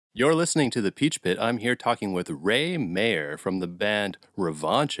You're listening to The Peach Pit. I'm here talking with Ray Mayer from the band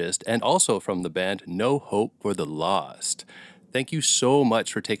Revanchist and also from the band No Hope for the Lost. Thank you so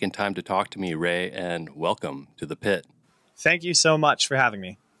much for taking time to talk to me, Ray, and welcome to The Pit. Thank you so much for having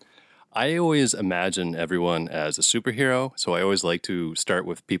me. I always imagine everyone as a superhero, so I always like to start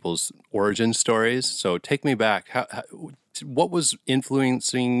with people's origin stories. So take me back. What was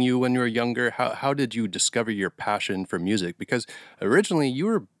influencing you when you were younger? How did you discover your passion for music? Because originally you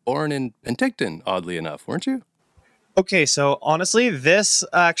were born in Penticton, oddly enough, weren't you? Okay, so honestly, this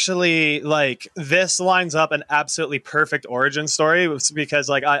lines up an absolutely perfect origin story because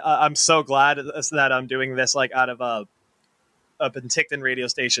I'm so glad that I'm doing this like out of a Penticton radio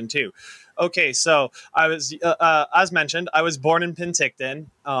station too. Okay, so I was as mentioned, I was born in Penticton.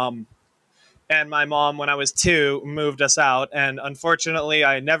 And my mom, when I was 2, moved us out, and unfortunately,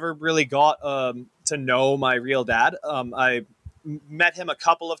 I never really got to know my real dad. I met him a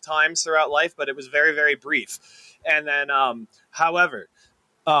couple of times throughout life, but it was very, very brief. And then, however,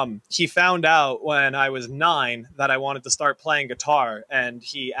 he found out when I was 9 that I wanted to start playing guitar, and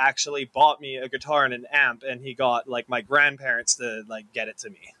he actually bought me a guitar and an amp, and he got like my grandparents to like get it to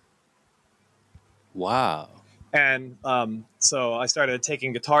me. Wow. And so I started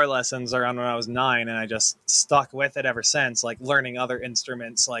taking guitar lessons around when I was 9, and I just stuck with it ever since, like learning other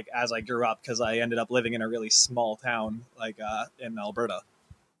instruments like as I grew up, because I ended up living in a really small town like in Alberta.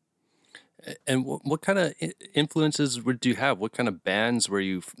 And what kind of influences do you have? What kind of bands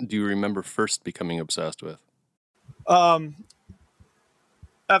do you remember first becoming obsessed with? Um,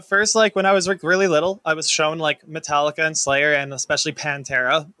 at first, like when I was like really little, I was shown like Metallica and Slayer, and especially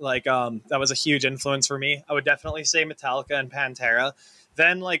Pantera. Like that was a huge influence for me. I would definitely say Metallica and Pantera.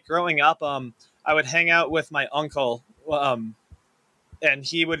 Then, like growing up, I would hang out with my uncle, and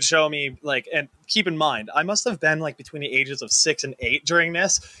he would show me like. And keep in mind, I must have been like between the ages of 6 and 8 during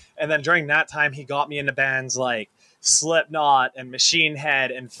this. And then during that time, he got me into bands like Slipknot and Machine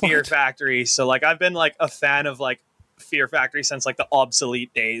Head and Fear What? Factory. So like I've been like a fan of like Fear Factory since like the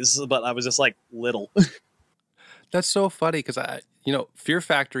obsolete days, but I was just like little. That's so funny because Fear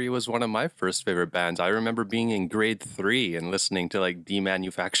Factory was one of my first favorite bands. I remember being in grade 3 and listening to like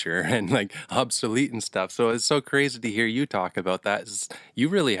Demanufacture and like Obsolete and stuff. So it's so crazy to hear you talk about that. You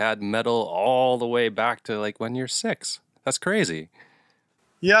really had metal all the way back to like when you're 6. That's crazy.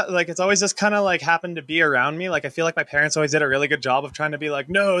 Yeah, like it's always just kind of like happened to be around me. Like I feel like my parents always did a really good job of trying to be like,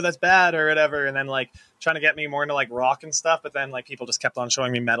 no, that's bad or whatever, and then like trying to get me more into like rock and stuff. But then like people just kept on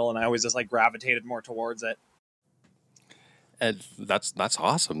showing me metal, and I always just like gravitated more towards it. And that's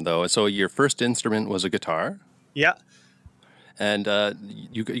awesome though. So your first instrument was a guitar? Yeah. And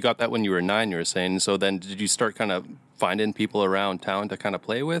you got that when you were 9, you were saying. So then did you start kind of finding people around town to kind of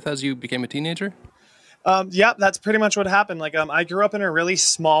play with as you became a teenager? Yeah, that's pretty much what happened. Like, I grew up in a really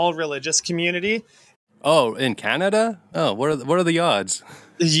small religious community. Oh, in Canada? Oh, what are the odds?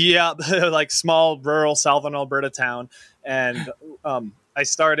 Yeah, like small rural southern Alberta town, and I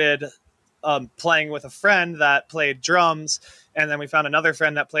started playing with a friend that played drums, and then we found another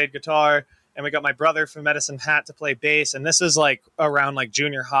friend that played guitar, and we got my brother from Medicine Hat to play bass. And this is like around like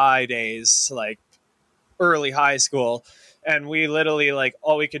junior high days, like early high school, and we literally like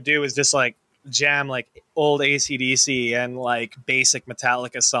all we could do was just like jam like old ACDC and like basic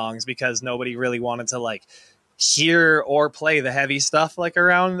Metallica songs because nobody really wanted to like hear or play the heavy stuff like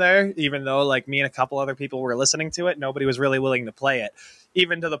around there, even though like me and a couple other people were listening to it. Nobody was really willing to play it,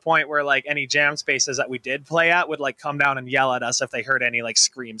 even to the point where like any jam spaces that we did play at would like come down and yell at us if they heard any like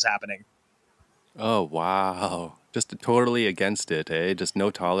screams happening. Oh, wow. Just totally against it, eh? Just no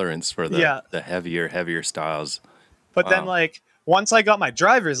tolerance for Yeah. the heavier styles. But then, Wow. like, once I got my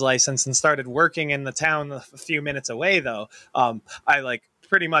driver's license and started working in the town a few minutes away, though, I like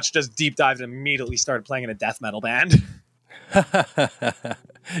pretty much just deep dived and immediately started playing in a death metal band.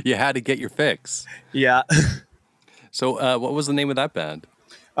 You had to get your fix. Yeah. So, what was the name of that band?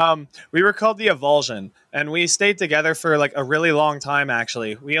 We were called the Evulsion, and we stayed together for like a really long time,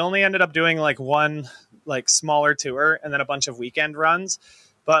 actually. We only ended up doing like one like smaller tour and then a bunch of weekend runs.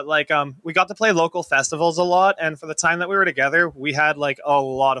 But like we got to play local festivals a lot, and for the time that we were together, we had like a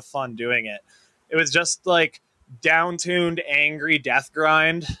lot of fun doing it. It was just like down-tuned, angry death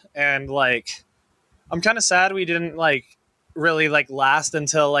grind, and like I'm kind of sad we didn't like really like last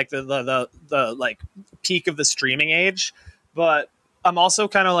until like the like peak of the streaming age. But I'm also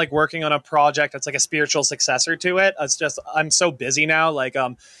kind of like working on a project that's like a spiritual successor to it. It's just I'm so busy now. Like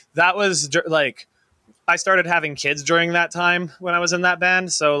that was like I started having kids during that time when I was in that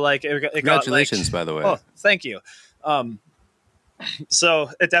band. So like it got like, Congratulations, by the oh, way. thank you. Um, so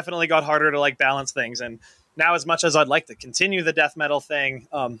it definitely got harder to like balance things. And now, as much as I'd like to continue the death metal thing,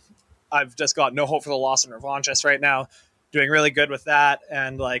 I've just got No Hope for the Lost and Revanchist right now, doing really good with that.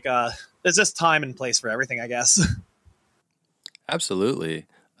 And like, there's just time and place for everything, I guess. Absolutely.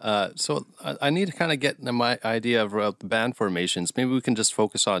 So I need to kind of get my idea of the band formations. Maybe we can just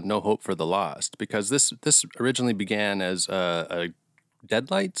focus on No Hope for the Lost because this originally began as a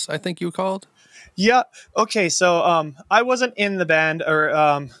Deadlights, I think you called. Yeah. Okay. So I wasn't in the band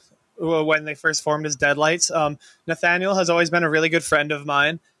or when they first formed as Deadlights. Nathaniel has always been a really good friend of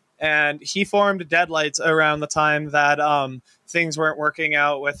mine, and he formed Deadlights around the time that things weren't working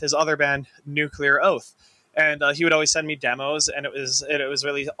out with his other band, Nuclear Oath. And he would always send me demos, and it was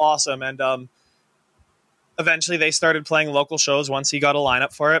really awesome. And eventually, they started playing local shows once he got a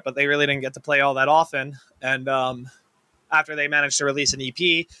lineup for it, but they really didn't get to play all that often. And after they managed to release an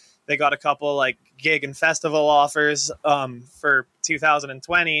EP, they got a couple like gig and festival offers for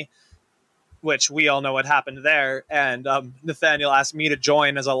 2020, which we all know what happened there. And Nathaniel asked me to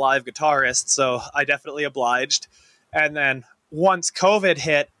join as a live guitarist, so I definitely obliged. And then once COVID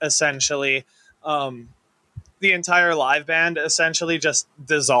hit, essentially, the entire live band essentially just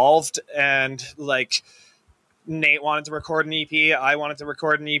dissolved. And like Nate wanted to record an EP, I wanted to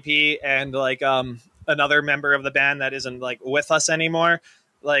record an EP, and like another member of the band that isn't like with us anymore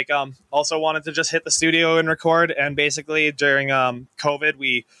like also wanted to just hit the studio and record. And basically during COVID,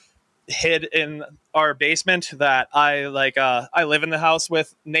 we hid in our basement that I live in the house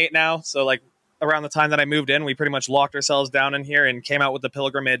with Nate now. So like around the time that I moved in, we pretty much locked ourselves down in here and came out with the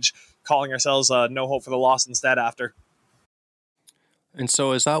Pilgrimage, calling ourselves No Hope for the Lost instead after. And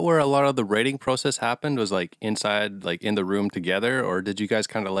so is that where a lot of the writing process happened? Was like inside, like in the room together, or did you guys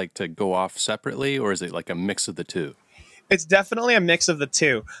kind of like to go off separately, or is it like a mix of the two? It's definitely a mix of the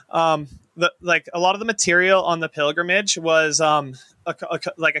two. Like a lot of the material on the Pilgrimage was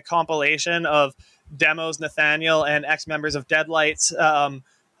like a compilation of demos Nathaniel and ex-members of Deadlights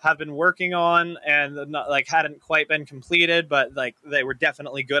have been working on, and not, like hadn't quite been completed, but like they were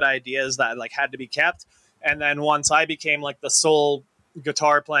definitely good ideas that like had to be kept. And then once I became like the sole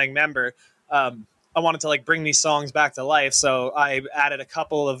guitar playing member, I wanted to like bring these songs back to life. So I added a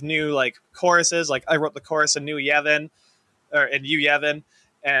couple of new like choruses. Like I wrote the chorus in New Yevon or in U Yevon,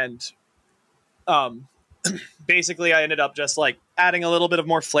 and basically I ended up just like adding a little bit of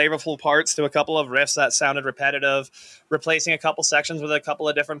more flavorful parts to a couple of riffs that sounded repetitive, replacing a couple sections with a couple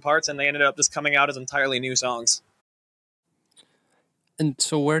of different parts, and they ended up just coming out as entirely new songs. And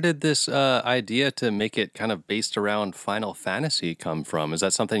so where did this idea to make it kind of based around Final Fantasy come from? Is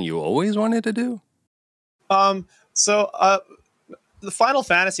that something you always wanted to do? So the Final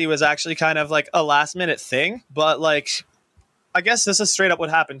Fantasy was actually kind of like a last minute thing, but like I guess this is straight up what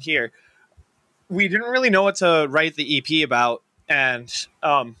happened here. We didn't really know what to write the EP about, and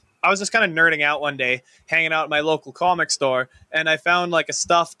I was just kind of nerding out one day, hanging out at my local comic store, and I found like a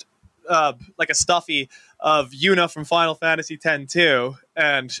stuffy of Yuna from Final Fantasy X 2,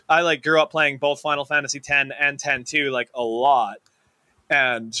 and I like grew up playing both Final Fantasy X and X 2 like a lot,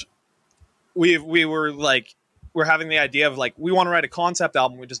 and we were like we're having the idea of like we want to write a concept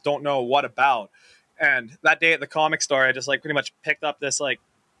album, we just don't know what about. And that day at the comic store, I just like pretty much picked up this like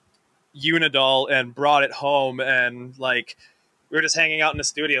Unidoll and brought it home, and like we were just hanging out in the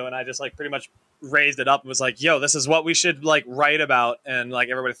studio, and I just like pretty much raised it up and was like, yo, this is what we should like write about. And like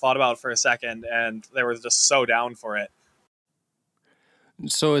everybody thought about it for a second, and they were just so down for it.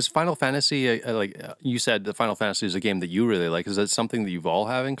 So is Final Fantasy, you said the Final Fantasy is a game that you really like. Is that something that you've all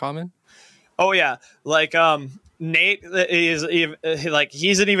have in common? Oh yeah, like Nate is like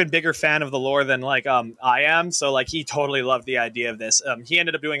he's an even bigger fan of the lore than like I am. So like he totally loved the idea of this. He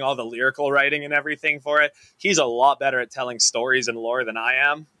ended up doing all the lyrical writing and everything for it. He's a lot better at telling stories and lore than I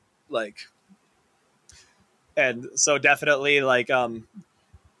am. Like, and so definitely like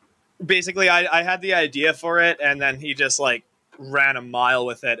basically I had the idea for it, and then he just like ran a mile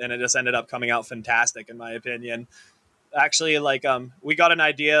with it, and it just ended up coming out fantastic in my opinion. Actually, like we got an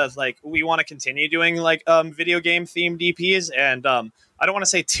idea of like we want to continue doing like video game themed DPs, and I don't want to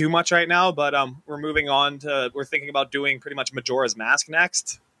say too much right now, but we're thinking about doing pretty much Majora's Mask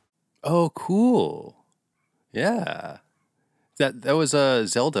next. Oh, cool. Yeah. That was a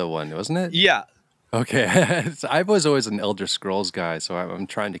Zelda one, wasn't it? Yeah. Okay. So I was always an Elder Scrolls guy, so I'm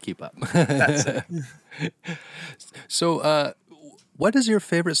trying to keep up. That's it. So what is your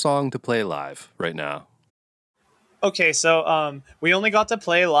favorite song to play live right now? Okay, so we only got to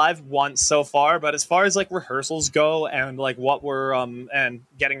play live once so far, but as far as like rehearsals go and like what we're and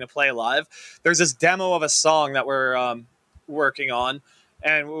getting to play live, there's this demo of a song that we're working on,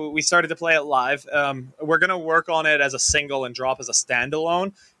 and we started to play it live. We're gonna work on it as a single and drop as a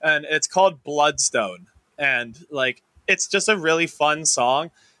standalone, and it's called Bloodstone. and like it's just a really fun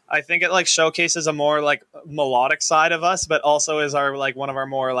song. I think it like showcases a more like melodic side of us, but also is our like one of our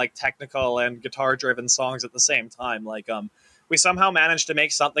more like technical and guitar driven songs at the same time. Like we somehow managed to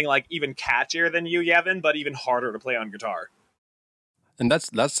make something like even catchier than you, Yevon, but even harder to play on guitar. And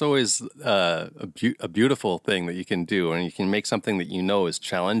that's always a beautiful thing that you can do, and you can make something that you know is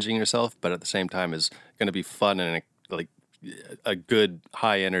challenging yourself, but at the same time is going to be fun and like a good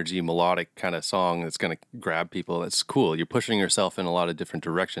high energy melodic kind of song that's going to grab people. That's cool. You're pushing yourself in a lot of different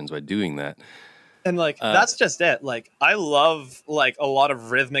directions by doing that. And like that's just it. Like I love like a lot of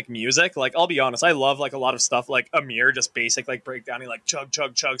rhythmic music. Like I'll be honest, I love like a lot of stuff like Amir, just basic like breakdowning like chug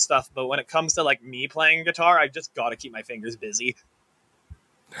chug chug stuff. But when it comes to like me playing guitar, I just got to keep my fingers busy.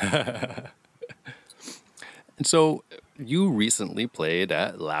 And so you recently played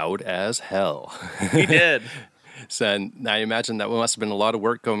at Loud as Hell. We did. So and I imagine that must have been a lot of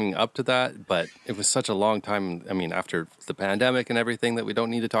work going up to that, but it was such a long time. I mean, after the pandemic and everything that we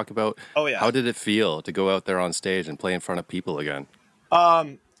don't need to talk about. Oh yeah. How did it feel to go out there on stage and play in front of people again?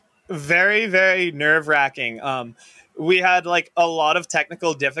 Very, very nerve wracking. We had like a lot of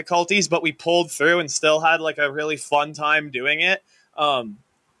technical difficulties, but we pulled through and still had like a really fun time doing it.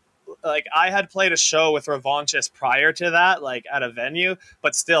 Like I had played a show with Revanchist prior to that, like at a venue,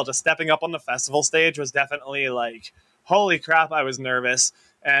 but still just stepping up on the festival stage was definitely like, holy crap, I was nervous.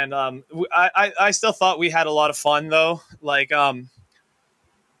 And I still thought we had a lot of fun though. Like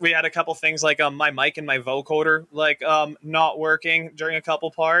we had a couple things like my mic and my vocoder like not working during a couple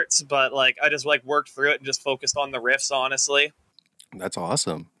parts, but like I just like worked through it and just focused on the riffs, honestly. That's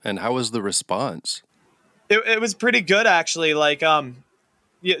awesome. And how was the response? It was pretty good actually. Like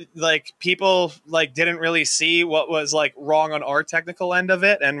people like didn't really see what was like wrong on our technical end of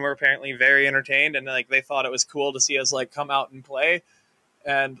it, and were apparently very entertained, and like they thought it was cool to see us like come out and play.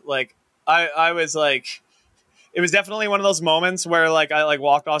 And like I was like, it was definitely one of those moments where like I like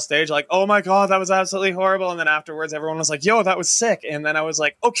walked off stage like, oh my god, that was absolutely horrible, and then afterwards everyone was like, yo, that was sick, and then I was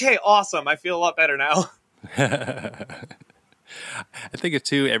like, okay, awesome, I feel a lot better now. I think it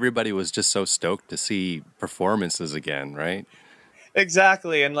too, everybody was just so stoked to see performances again, right?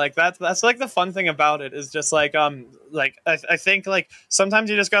 Exactly, and like that's like the fun thing about it is just like I think like sometimes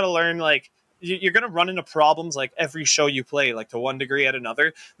you just got to learn like you're gonna run into problems like every show you play, like to one degree at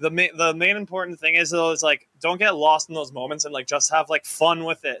another. The main important thing is though is like don't get lost in those moments and like just have like fun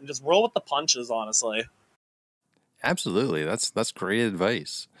with it and just roll with the punches, honestly. Absolutely. That's great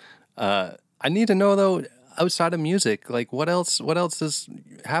advice. I need to know though, outside of music, like what else is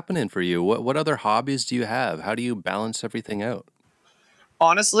happening for you? What other hobbies do you have? How do you balance everything out?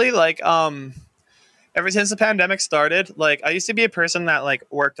 Honestly, like ever since the pandemic started, like I used to be a person that like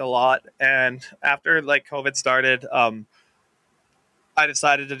worked a lot, and after like COVID started, I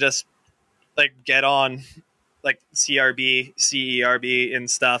decided to just like get on like CRB, CERB and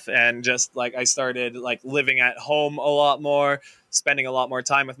stuff, and just like I started like living at home a lot more, spending a lot more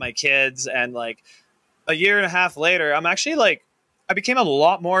time with my kids, and like a year and a half later, I'm actually like I became a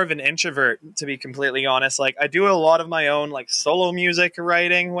lot more of an introvert, to be completely honest. Like I do a lot of my own like solo music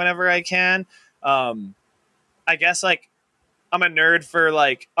writing whenever I can. Um, I guess like I'm a nerd for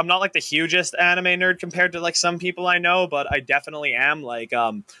like I'm not like the hugest anime nerd compared to like some people I know, but I definitely am. Like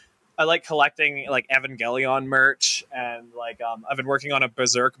I like collecting like Evangelion merch, and like I've been working on a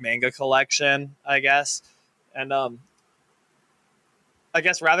Berserk manga collection, I guess. And I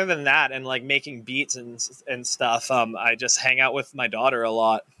guess rather than that and like making beats and stuff, I just hang out with my daughter a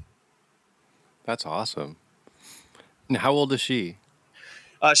lot. That's awesome. And how old is she?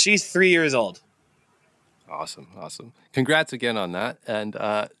 She's 3 years old. Awesome, awesome. Congrats again on that. And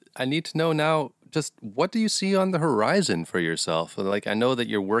I need to know now, just what do you see on the horizon for yourself? Like, I know that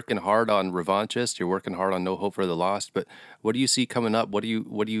you're working hard on Revanchist, you're working hard on No Hope for the Lost, but what do you see coming up? What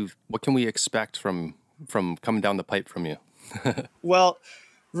can we expect from coming down the pipe from you? Well,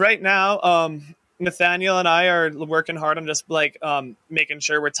 right now, Nathaniel and I are working hard on just like making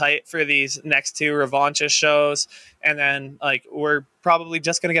sure we're tight for these next two Revanchist shows, and then like we're probably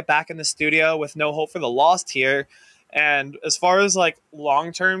just gonna get back in the studio with No Hope for the Lost here. And as far as like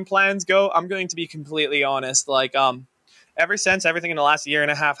long term plans go, I'm going to be completely honest. Like ever since everything in the last year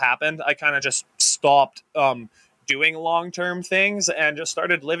and a half happened, I kind of just stopped doing long term things and just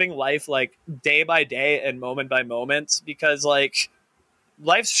started living life like day by day and moment by moment, because like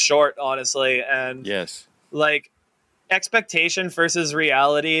life's short, honestly, and Yes. like expectation versus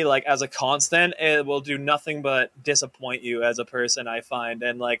reality like as a constant, it will do nothing but disappoint you as a person, I find.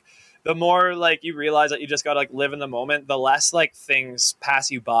 And like the more like you realize that you just gotta like live in the moment, the less like things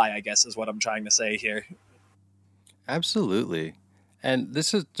pass you by, I guess is what I'm trying to say here. Absolutely. And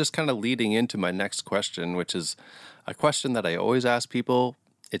this is just kind of leading into my next question, which is a question that I always ask people.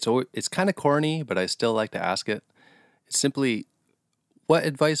 It's kind of corny, but I still like to ask it. It's simply, what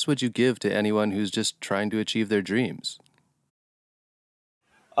advice would you give to anyone who's just trying to achieve their dreams?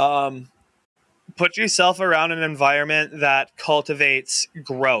 Um, Put yourself around an environment that cultivates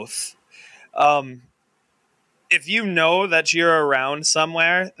growth. Um, if you know that you're around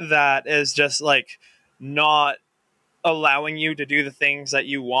somewhere that is just like not allowing you to do the things that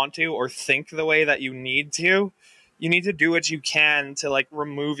you want to or think the way that you need to do what you can to like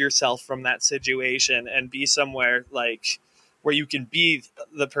remove yourself from that situation and be somewhere like where you can be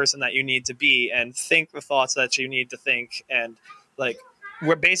the person that you need to be and think the thoughts that you need to think, and like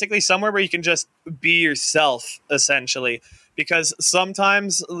we're basically somewhere where you can just be yourself essentially, because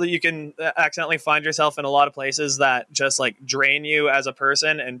sometimes you can accidentally find yourself in a lot of places that just like drain you as a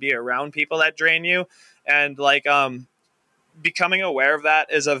person and be around people that drain you, and like becoming aware of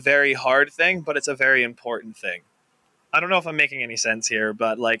that is a very hard thing, but it's a very important thing. I don't know if I'm making any sense here,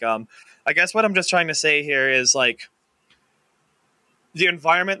 but like I guess what I'm just trying to say here is like the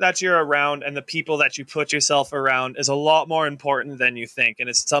environment that you're around and the people that you put yourself around is a lot more important than you think, and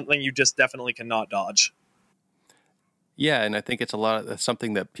it's something you just definitely cannot dodge. Yeah, and I think it's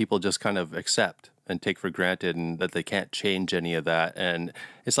something that people just kind of accept and take for granted, and that they can't change any of that. And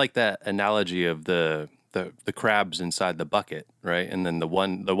it's like that analogy of the crabs inside the bucket, right? And then the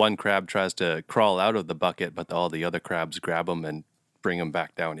one crab tries to crawl out of the bucket, but all the other crabs grab him and bring him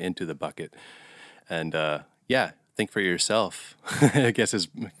back down into the bucket. And yeah, think for yourself. I guess is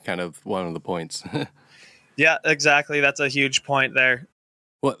kind of one of the points. Yeah, exactly. That's a huge point there.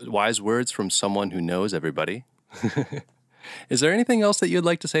 What wise words from someone who knows everybody. Is there anything else that you'd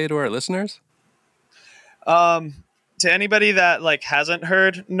like to say to our listeners? Um, to anybody that like hasn't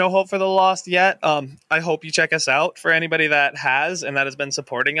heard No Hope for the Lost yet, I hope you check us out. For anybody that has and that has been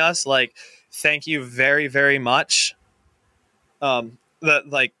supporting us, like thank you very, very much. That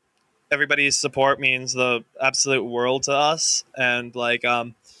like everybody's support means the absolute world to us, and like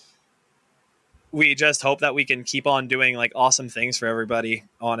we just hope that we can keep on doing like awesome things for everybody,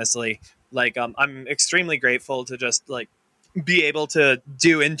 honestly. Like I'm extremely grateful to just like be able to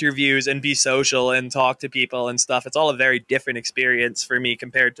do interviews and be social and talk to people and stuff. It's all a very different experience for me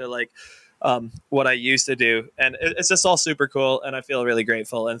compared to like what I used to do, and it's just all super cool, and I feel really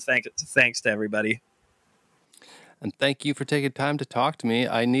grateful, and thanks to everybody. And thank you for taking time to talk to me.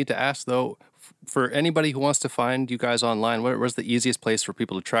 I need to ask though, for anybody who wants to find you guys online, where's the easiest place for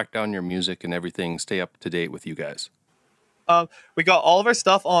people to track down your music and everything, stay up to date with you guys? We got all of our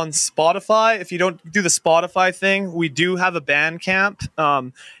stuff on Spotify. If you don't do the Spotify thing, we do have a Bandcamp.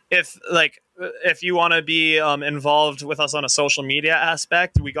 If you want to be involved with us on a social media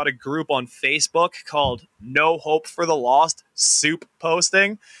aspect, we got a group on Facebook called No Hope for the Lost Soup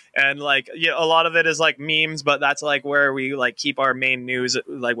Posting, and like yeah, a lot of it is like memes, but that's like where we like keep our main news,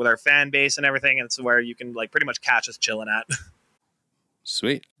 like with our fan base and everything. And it's where you can like pretty much catch us chilling at.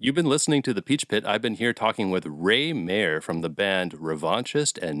 Sweet. You've been listening to The Peach Pit. I've been here talking with Ray Mayer from the band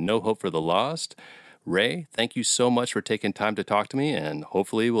Revanchist and No Hope for the Lost. Ray, thank you so much for taking time to talk to me, and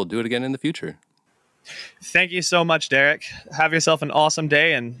hopefully we'll do it again in the future. Thank you so much, Derek. Have yourself an awesome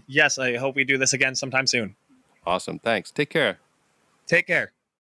day, and yes, I hope we do this again sometime soon. Awesome. Thanks. Take care. Take care.